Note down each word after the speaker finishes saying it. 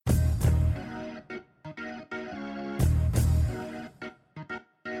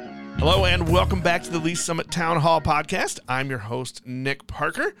Hello and welcome back to the Lee's Summit Town Hall podcast. I'm your host, Nick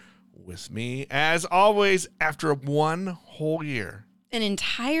Parker. With me, as always, after one whole year. An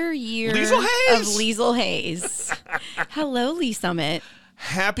entire year Liesl Hayes. of Liesl Hayes. Hello, Lee Summit.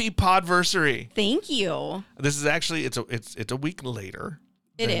 Happy podversary. Thank you. This is actually, it's a week later.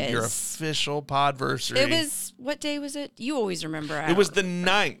 It than is. Your official podversary. It was, what day was it? You always remember. It was the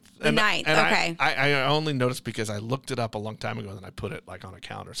 9th. The 9th, okay. I only noticed because I looked it up a long time ago and then I put it like on a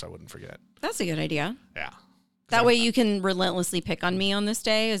calendar so I wouldn't forget. That's a good idea. Yeah. That way you can relentlessly pick on me on this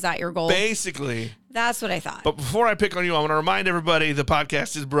day. Is that your goal? Basically. That's what I thought. But before I pick on you, I want to remind everybody the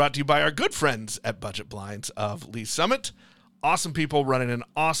podcast is brought to you by our good friends at Budget Blinds of Lee's Summit. Awesome people running an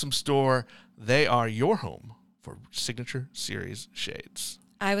awesome store. They are your home for signature series shades.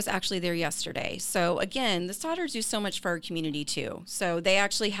 I was actually there yesterday. So again, the Stoddards do so much for our community too. So they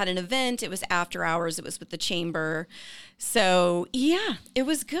actually had an event. It was after hours. It was with the chamber. So yeah, it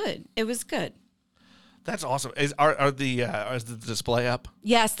was good. It was good. That's awesome. Is the display up?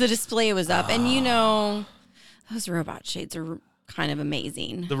 Yes, the display was up. And you know, those robot shades are kind of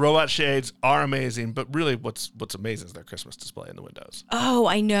amazing. The robot shades are amazing, but really what's amazing is their Christmas display in the windows. Oh,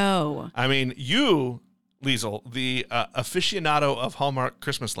 I know. I mean, you, Liesl, the aficionado of Hallmark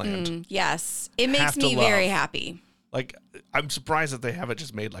Christmas Land. Yes. It makes me very happy. Like, I'm surprised that they haven't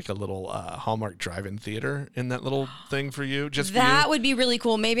just made like a little Hallmark drive-in theater in that little thing for you. Just that would be really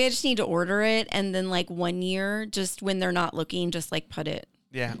cool. Maybe I just need to order it, and then like 1 year, just when they're not looking, just like put it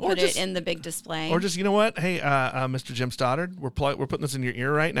in the big display. Or just, you know what? Hey, Mr. Jim Stoddard, we're putting this in your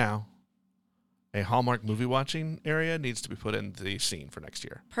ear right now. A Hallmark movie watching area needs to be put in the scene for next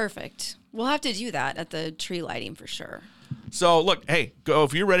year. Perfect. We'll have to do that at the tree lighting for sure. So look, hey, go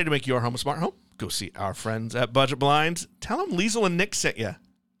if you're ready to make your home a smart home. Go see our friends at Budget Blinds. Tell them Liesl and Nick sent you.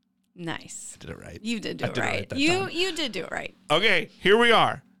 Nice. Did it right. You did do it right. You did do it right. Okay, here we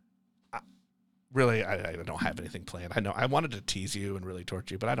are. Really, I don't have anything planned. I know I wanted to tease you and really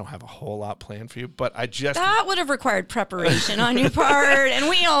torture you, but I don't have a whole lot planned for you. But that would have required preparation on your part, and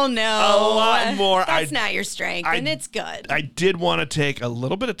we all know a lot more. That's not your strength, and it's good. I did want to take a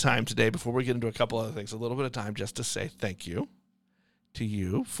little bit of time today before we get into a couple other things. A little bit of time just to say thank you to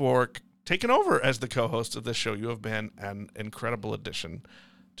you for taking over as the co-host of this show. You have been an incredible addition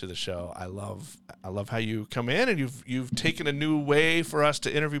to the show. I love how you come in and you've taken a new way for us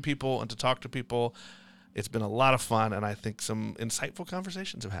to interview people and to talk to people. It's been a lot of fun, and I think some insightful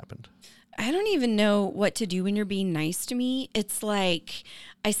conversations have happened. I don't even know what to do when you're being nice to me. It's like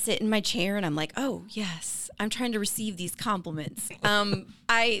I sit in my chair and I'm like, oh yes, I'm trying to receive these compliments.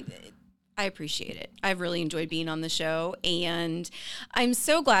 I appreciate it. I've really enjoyed being on the show, and I'm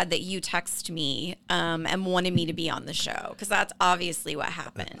so glad that you text me and wanted me to be on the show, because that's obviously what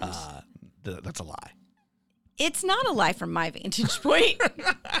happened. That's a lie. It's not a lie from my vantage point.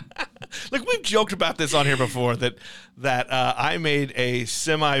 Look, we've joked about this on here before, that I made a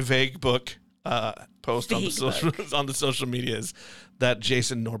semi-vague book post on the social medias that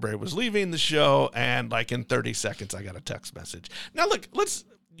Jason Norbury was leaving the show, and like in 30 seconds I got a text message. Now look,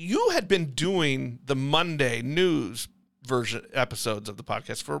 you had been doing the Monday news version episodes of the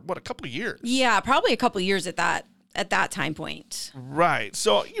podcast for a couple of years? Yeah, probably a couple of years at that time point. Right.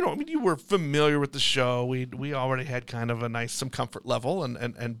 So, you were familiar with the show. We already had kind of some comfort level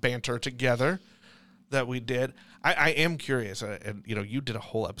and banter together that we did. I am curious, and you did a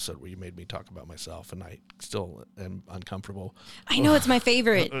whole episode where you made me talk about myself, and I still am uncomfortable. I know it's my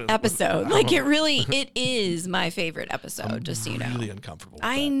favorite episode. Like it is my favorite episode. Just so you know, really uncomfortable.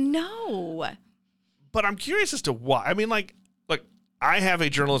 I know, but I'm curious as to why. I mean, like I have a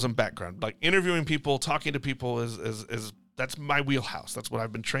journalism background. Like interviewing people, talking to people is that's my wheelhouse. That's what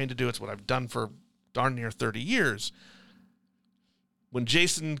I've been trained to do. It's what I've done for darn near 30 years. When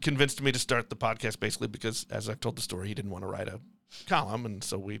Jason convinced me to start the podcast, basically because, as I've told the story, he didn't want to write a column, and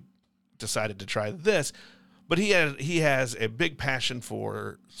so we decided to try this. But he has a big passion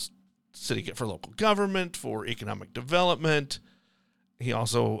for local government, for economic development. He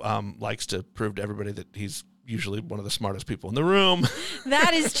also likes to prove to everybody that he's usually one of the smartest people in the room.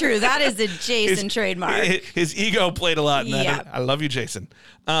 That is true. That is a Jason trademark. His ego played a lot in that. Yeah. I love you, Jason.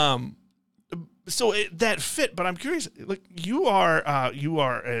 So that fit, but I'm curious. Like you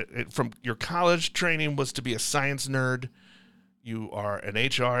are from your college training was to be a science nerd. You are an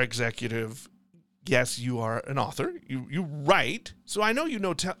HR executive. Yes, you are an author. You write. So I know you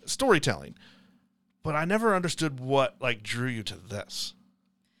know storytelling, but I never understood what drew you to this.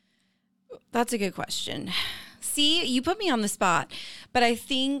 That's a good question. See, you put me on the spot, but I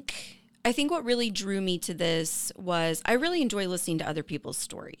think what really drew me to this was I really enjoy listening to other people's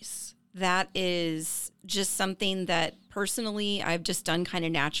stories. that is just something that personally I've just done kind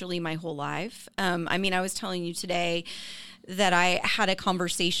of naturally my whole life. I mean, I was telling you today that I had a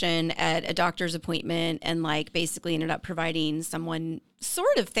conversation at a doctor's appointment and like basically ended up providing someone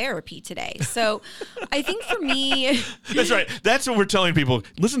sort of therapy today. So I think for me, that's right. That's what we're telling people.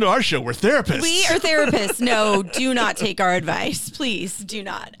 Listen to our show. We're therapists. We are therapists. No, do not take our advice. Please do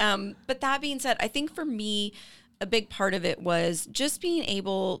not. But that being said, I think for me, a big part of it was just being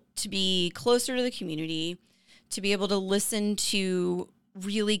able to be closer to the community, to be able to listen to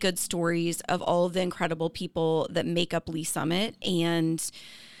really good stories of all of the incredible people that make up Lee Summit. And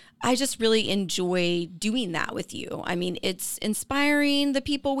I just really enjoy doing that with you. I mean, it's inspiring, the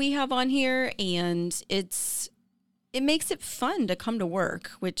people we have on here, and it makes it fun to come to work,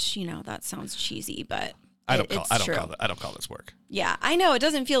 which, you know, that sounds cheesy, but I don't call this work. Yeah, I know. It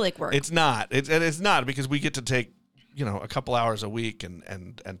doesn't feel like work. It's not. It's not, because we get to take, you know, a couple hours a week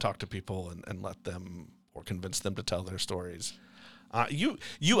and talk to people and let them, or convince them to tell their stories.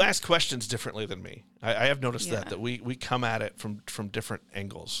 You ask questions differently than me. I have noticed that we come at it from different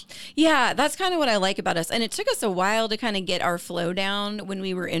angles. Yeah, that's kind of what I like about us. And it took us a while to kind of get our flow down when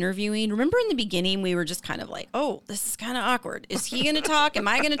we were interviewing. Remember in the beginning, we were just kind of like, oh, this is kind of awkward. Is he going to talk? Am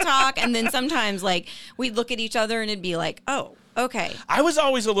I going to talk? And then sometimes like we'd look at each other and it'd be like, oh, okay. I was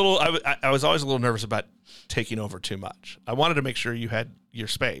always a little nervous about taking over too much. I wanted to make sure you had your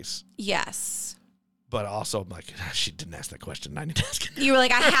space. Yes. But also, I'm like, she didn't ask that question. I need to ask it. You were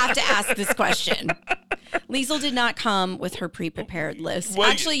like, I have to ask this question. Liesl did not come with her pre-prepared list.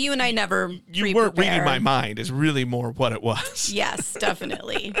 Well, actually, you and I never You weren't reading my mind is really more what it was. Yes,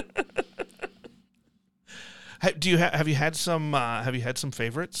 definitely. Have you had some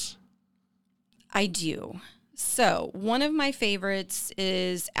favorites? I do. So one of my favorites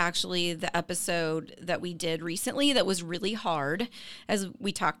is actually the episode that we did recently that was really hard, as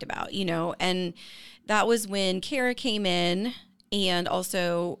we talked about, you know, and that was when Kara came in, and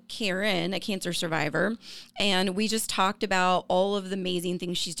also Karen, a cancer survivor. And we just talked about all of the amazing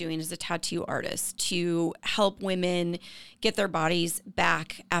things she's doing as a tattoo artist to help women get their bodies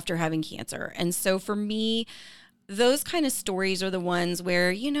back after having cancer. And so for me, those kind of stories are the ones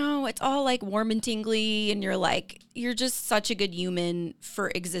where, you know, it's all like warm and tingly, and you're just such a good human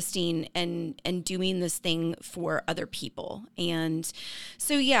for existing and doing this thing for other people. And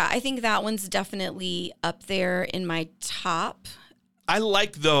so, yeah, I think that one's definitely up there in my top. I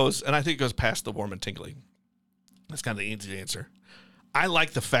like those, and I think it goes past the warm and tingly. That's kind of the easy answer. I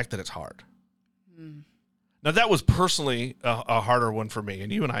like the fact that it's hard. Now, that was personally a harder one for me,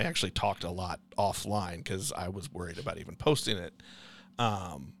 and you and I actually talked a lot offline because I was worried about even posting it,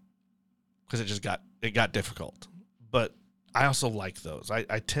 because it got difficult. But I also like those.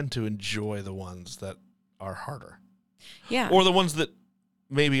 I tend to enjoy the ones that are harder. Yeah. Or the ones that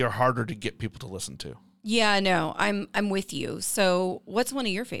maybe are harder to get people to listen to. Yeah, no, I'm with you. So what's one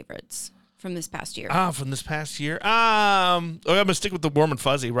of your favorites from this past year? From this past year? I'm going to stick with the warm and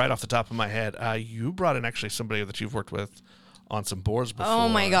fuzzy right off the top of my head. You brought in actually somebody that you've worked with on some boards before. Oh,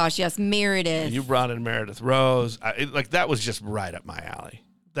 my gosh, yes, Meredith. You brought in Meredith Rose. That was just right up my alley.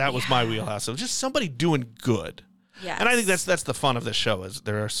 That was my wheelhouse. So just somebody doing good. Yes. And I think that's the fun of this show, is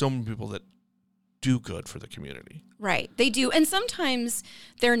there are so many people that do good for the community. Right. They do. And sometimes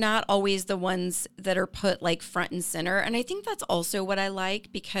they're not always the ones that are put like front and center. And I think that's also what I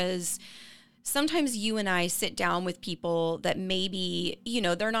like, because sometimes you and I sit down with people that maybe, you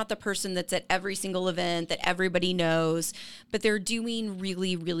know, they're not the person that's at every single event that everybody knows, but they're doing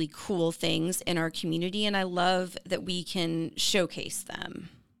really, really cool things in our community. And I love that we can showcase them.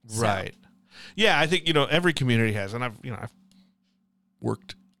 Right. So. Yeah, I think, you know, every community has, and I've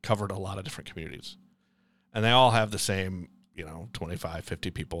covered a lot of different communities, and they all have the same, you know, 25,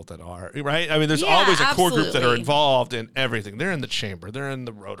 50 people that are, right? I mean, there's always a core group that are involved in everything. They're in the chamber, they're in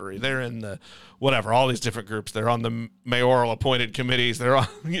the Rotary, they're in the whatever, all these different groups. They're on the mayoral appointed committees. They're on,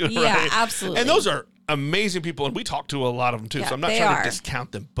 you know, yeah, right? Absolutely. And those are amazing people, and we talk to a lot of them too. Yeah, so I'm not trying to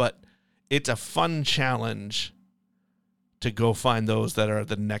discount them, but it's a fun challenge to go find those that are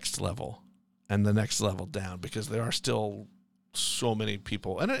the next level and the next level down, because there are still so many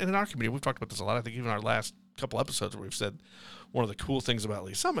people. And in our community, we've talked about this a lot. I think even our last couple episodes where we've said one of the cool things about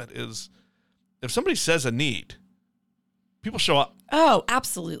Lee Summit is if somebody says a need, people show up. Oh,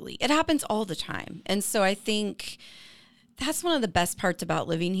 absolutely. It happens all the time. And so I think that's one of the best parts about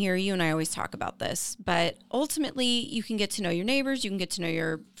living here. You and I always talk about this, but ultimately you can get to know your neighbors. You can get to know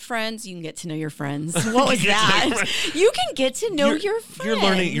your friends. You can get to know your friends. What was that? You can get to know your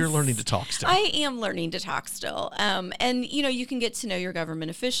friends. You're learning to talk still. I am learning to talk still. And you can get to know your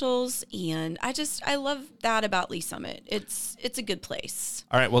government officials. And I love that about Lee Summit. It's a good place.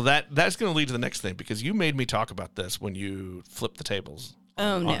 All right. Well, that's going to lead to the next thing, because you made me talk about this when you flipped the tables.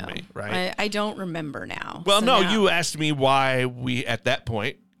 On no. Me, right? I don't remember now. Well, you asked me why we, at that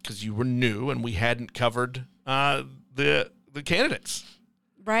point, because you were new and we hadn't covered the candidates.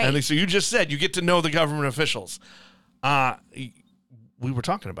 Right. And so you just said you get to know the government officials. We were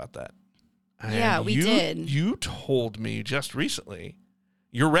talking about that. And we did. You told me just recently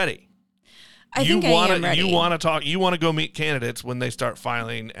you're ready. I think I am ready. You want to talk. You want to go meet candidates when they start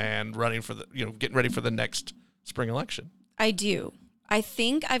filing and running for getting ready for the next spring election. I do. I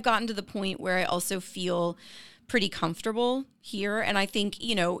think I've gotten to the point where I also feel pretty comfortable here. And I think,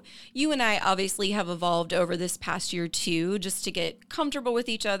 you and I obviously have evolved over this past year too, just to get comfortable with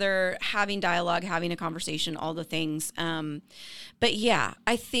each other, having dialogue, having a conversation, all the things. But yeah,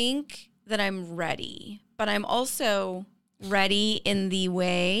 I think that I'm ready, but I'm also ready in the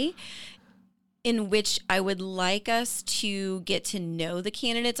way in which I would like us to get to know the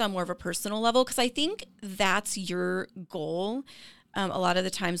candidates on more of a personal level, because I think that's your goal. A lot of the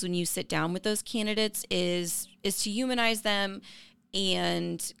times when you sit down with those candidates is to humanize them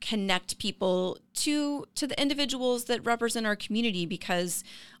and connect people to the individuals that represent our community, because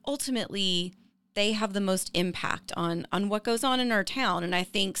ultimately they have the most impact on what goes on in our town. And I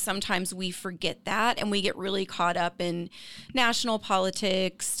think sometimes we forget that and we get really caught up in national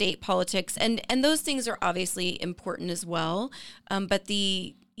politics, state politics, and those things are obviously important as well. But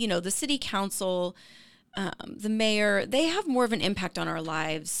the city council, the mayor, they have more of an impact on our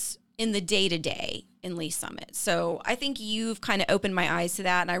lives in the day-to-day in Lee Summit. So I think you've kind of opened my eyes to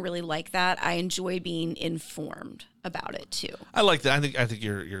that, and I really like that. I enjoy being informed about it too. I like that. I think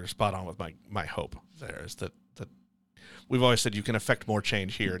you're spot on with my hope there is that we've always said you can affect more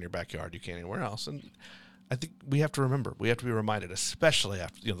change here in your backyard you can anywhere else. And I think we have to be reminded, especially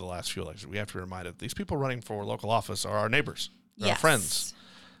after the last few elections, we have to be reminded these people running for local office are our neighbors, our friends.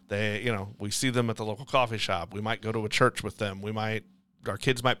 They, we see them at the local coffee shop. We might go to a church with them. Our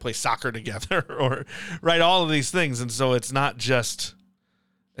kids might play soccer together, or all of these things. And so it's not just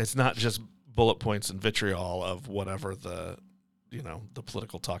bullet points and vitriol of whatever the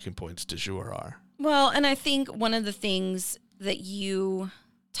political talking points du jour are. Well, and I think one of the things that you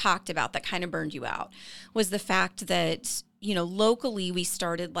talked about that kind of burned you out was the fact that, locally we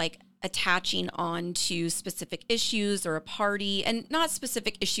started attaching on to specific issues or a party, and not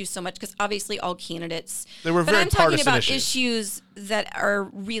specific issues so much, because obviously all candidates, they were very partisan. But I'm talking about issues that are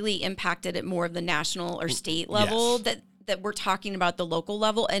really impacted at more of the national or state level, that we're talking about the local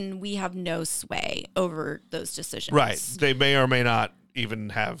level, and we have no sway over those decisions. Right. They may or may not even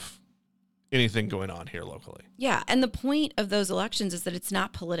have anything going on here locally. Yeah, and the point of those elections is that it's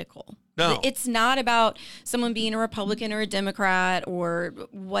not political. No. It's not about someone being a Republican or a Democrat or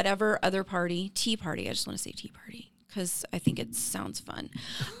whatever other party. Tea Party. I just want to say Tea Party because I think it sounds fun.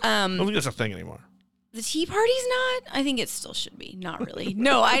 I don't think that's a thing anymore. The Tea Party's not? I think it still should be. Not really.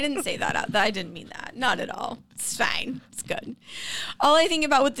 No, I didn't say that. I didn't mean that. Not at all. It's fine. It's good. All I think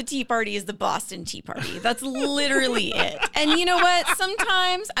about with the Tea Party is the Boston Tea Party. That's literally it. And you know what?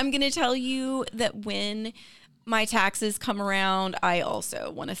 Sometimes I'm going to tell you that when my taxes come around, I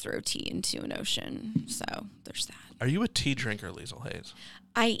also want to throw tea into an ocean. So there's that. Are you a tea drinker, Liesl Hayes?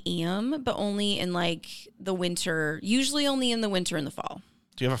 I am, but only in the winter. Usually only in the winter and the fall.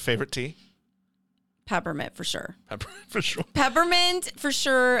 Do you have a favorite tea? Peppermint for sure. Peppermint for sure. Peppermint for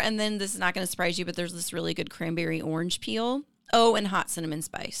sure. And then this is not going to surprise you, but there's this really good cranberry orange peel. Oh, and hot cinnamon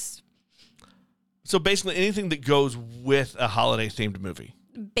spice. So basically anything that goes with a holiday themed movie.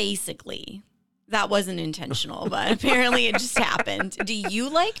 Basically. That wasn't intentional, but apparently it just happened. Do you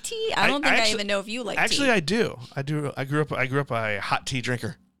like tea? I don't think I even know if you like tea. Actually, I do. I grew up a hot tea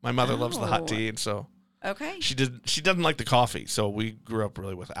drinker. My mother loves the hot tea, and so okay. She doesn't like the coffee, so we grew up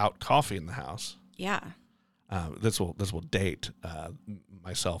really without coffee in the house. Yeah. This will date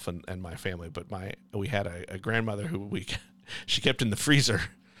myself and my family, but we had a grandmother who she kept in the freezer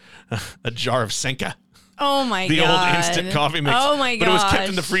a jar of Senka. Oh my god. The old instant coffee mix. Oh my god. But it was kept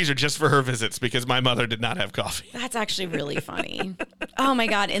in the freezer just for her visits because my mother did not have coffee. That's actually really funny. Oh my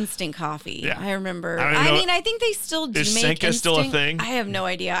god, instant coffee. Yeah. I remember. I think they still do Is make Senka instant. Still a thing? I have no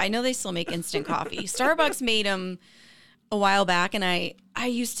idea. I know they still make instant coffee. Starbucks made them a while back, and I I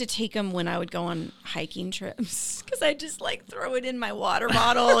used to take them when I would go on hiking trips because I just like throw it in my water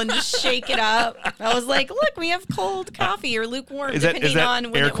bottle and just shake it up. I was like, look, we have cold coffee or lukewarm, depending on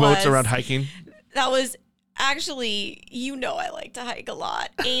when air it quotes was. Around hiking? That was actually, I like to hike a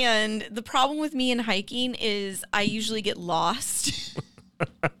lot. And the problem with me in hiking is I usually get lost,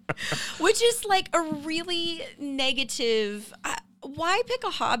 which is like a really negative. Why pick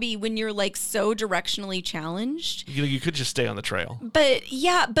a hobby when you're like so directionally challenged? You could just stay on the trail. But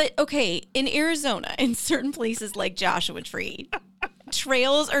okay, in Arizona, in certain places like Joshua Tree,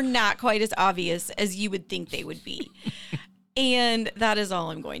 trails are not quite as obvious as you would think they would be. And that is all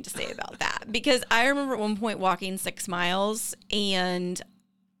I'm going to say about that. Because I remember at one point walking 6 miles and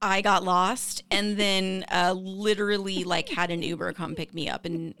I got lost and then literally like had an Uber come pick me up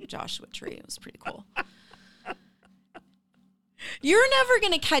in Joshua Tree. It was pretty cool. You're never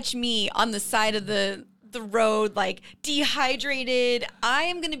going to catch me on the side of the road, like dehydrated. I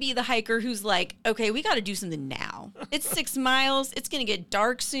am going to be the hiker who's like, okay, we got to do something now. It's 6 miles. It's going to get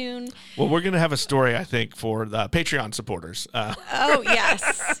dark soon. Well, we're going to have a story, I think, for the Patreon supporters. Oh,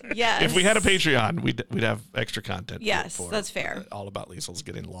 yes. Yes. If we had a Patreon, we'd have extra content. Yes, that's fair. All about Liesl's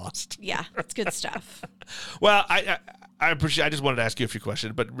getting lost. Yeah, it's good stuff. Well, I appreciate. I just wanted to ask you a few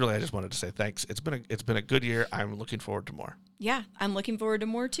questions, but really, I just wanted to say thanks. It's been a good year. I'm looking forward to more. Yeah, I'm looking forward to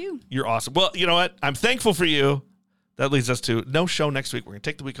more too. You're awesome. Well, you know what? I'm thankful for you. That leads us to no show next week. We're going to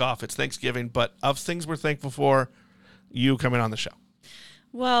take the week off. It's Thanksgiving, but of things we're thankful for, you coming on the show.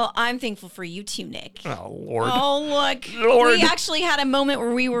 Well, I'm thankful for you too, Nick. Oh, Lord. Oh, look. Lord. We actually had a moment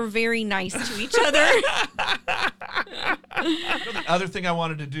where we were very nice to each other. The other thing I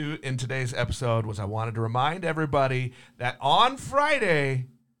wanted to do in today's episode was I wanted to remind everybody that on Friday,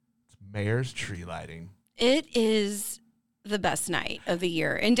 it's Mayor's Tree Lighting. It is the best night of the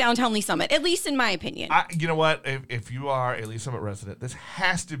year in downtown Lee Summit, at least in my opinion. You know what? If you are a Lee Summit resident, this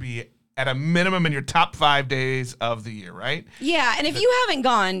has to be at a minimum in your top 5 days of the year, right? Yeah, and if you haven't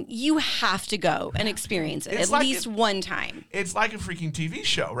gone, you have to go and experience it at least one time. It's like a freaking TV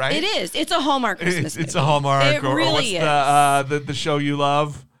show, right? It is. It's a Hallmark Christmas movie. It's a Hallmark. It really what's is. the show you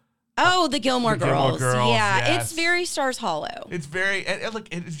love? Oh, the Gilmore Girls. Gilmore Girls, yeah, yes. It's very Stars Hollow. It's very, and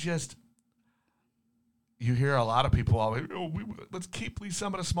look, it is just, you hear a lot of people always, let's keep Lee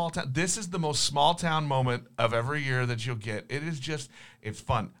Summit a small town. This is the most small town moment of every year that you'll get. It is just, it's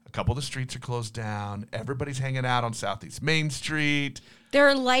fun. A couple of the streets are closed down. Everybody's hanging out on Southeast Main Street. There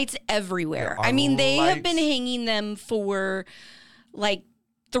are lights everywhere. I mean, they have been hanging them for like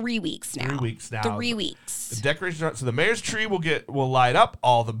 3 weeks now. 3 weeks now. 3 weeks. The decorations are, so the mayor's tree will light up.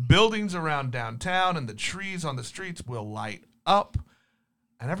 All the buildings around downtown and the trees on the streets will light up.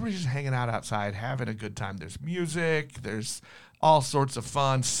 And everybody's just hanging out outside, having a good time. There's music. There's all sorts of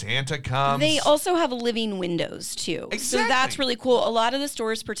fun. Santa comes. They also have living windows, too. Exactly. So that's really cool. A lot of the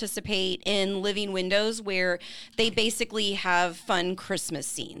stores participate in living windows where they basically have fun Christmas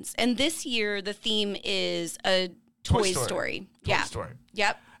scenes. And this year, the theme is a Toy Story. Toy Story.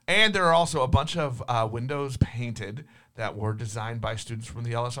 Yep. And there are also a bunch of windows painted that were designed by students from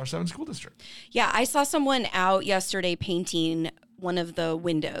the LSR 7 school district. Yeah, I saw someone out yesterday painting one of the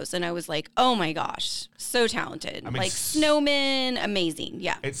windows, and I was like, oh my gosh, so talented. I mean, like snowmen, amazing.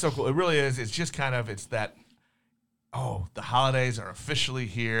 Yeah. It's so cool. It really is. It's just kind of, it's that, the holidays are officially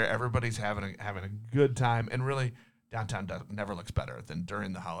here. Everybody's having a good time. And really, downtown never looks better than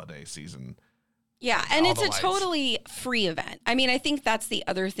during the holiday season. Yeah, and it's a totally free event. I mean, I think that's the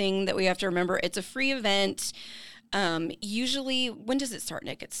other thing that we have to remember. It's a free event. Usually, when does it start,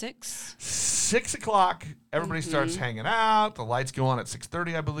 Nick? At 6? 6 o'clock. Everybody starts hanging out. The lights go on at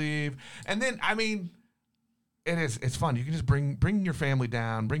 6:30, I believe. And then, I mean, it's fun. You can just bring your family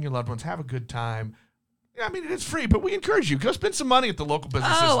down, bring your loved ones, have a good time. Yeah, I mean, it is free, but we encourage you. Go spend some money at the local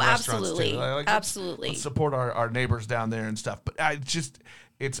businesses and restaurants, absolutely. too. Absolutely. Let's support our neighbors down there and stuff. But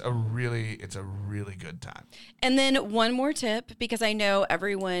it's a really good time. And then one more tip, because I know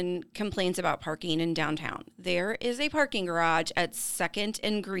everyone complains about parking in downtown. There is a parking garage at 2nd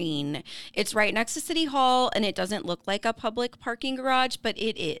and Green. It's right next to City Hall, and it doesn't look like a public parking garage, but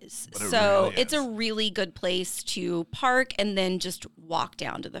it is. It's a really good place to park and then just walk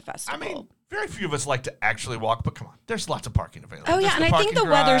down to the festival. I mean, very few of us like to actually walk, but come on, there's lots of parking available. Oh, yeah, and I think the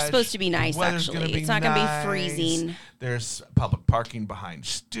weather's supposed to be nice, actually. It's not going to be freezing. There's public parking behind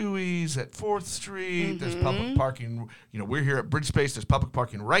Stewie's at 4th Street. There's public parking. We're here at Bridge Space. There's public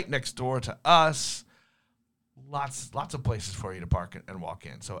parking right next door to us. Lots of places for you to park and walk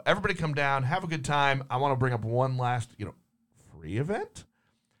in. So everybody come down, have a good time. I want to bring up one last, free event.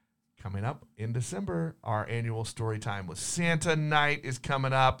 Coming up in December, our annual Story Time with Santa night is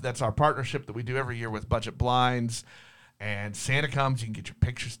coming up. That's our partnership that we do every year with Budget Blinds. And Santa comes, you can get your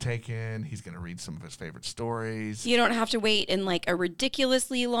pictures taken. He's going to read some of his favorite stories. You don't have to wait in like a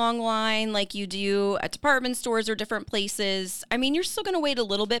ridiculously long line like you do at department stores or different places. I mean, you're still going to wait a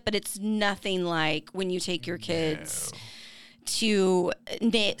little bit, but it's nothing like when you take your kids to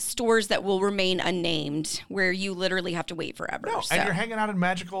stores that will remain unnamed where you literally have to wait forever. No, and you're hanging out in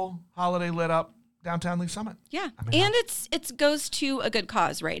magical, holiday lit up downtown Lee Summit. Yeah, and it goes to a good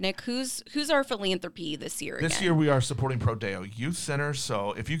cause, right, Nick? Who's our philanthropy this year? This year we are supporting Prodeo Youth Center.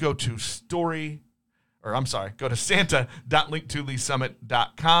 So if you go to go to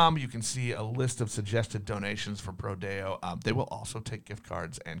santa.link2leesummit.com, you can see a list of suggested donations for Prodeo. They will also take gift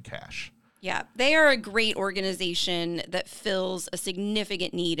cards and cash. Yeah, they are a great organization that fills a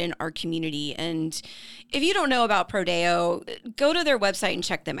significant need in our community. And if you don't know about Prodeo, go to their website and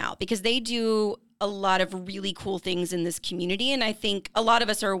check them out because they do a lot of really cool things in this community. And I think a lot of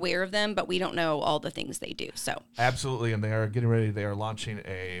us are aware of them, but we don't know all the things they do. So absolutely. And they are launching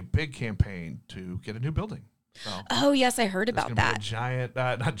a big campaign to get a new building. So oh, yes, I heard about that. Not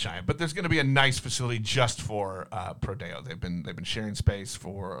giant, but there's going to be a nice facility just for Prodeo. They've been sharing space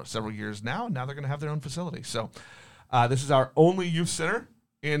for several years now, and now they're going to have their own facility. So this is our only youth center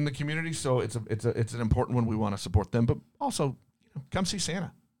in the community, so it's an important one. We want to support them, but also come see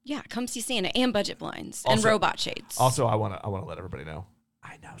Santa. Yeah, come see Santa and budget blinds and robot shades. Also, I want to let everybody know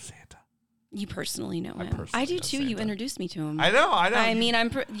I know Santa. You personally know him. I do too. Santa. You introduced me to him. I know. I mean,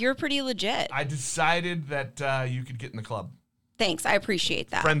 you're pretty legit. I decided that you could get in the club. Thanks. I appreciate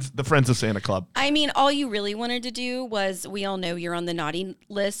that. The Friends of Santa Club. I mean, all you really wanted to do was, we all know you're on the naughty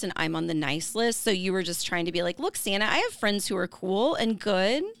list and I'm on the nice list. So you were just trying to be like, look, Santa, I have friends who are cool and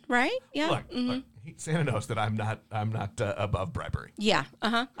good, right? Yeah. Look, Santa knows that I'm not above bribery. Yeah.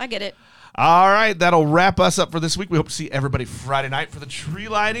 I get it. All right. That'll wrap us up for this week. We hope to see everybody Friday night for the tree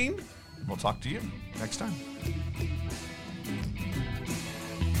lighting. We'll talk to you next time.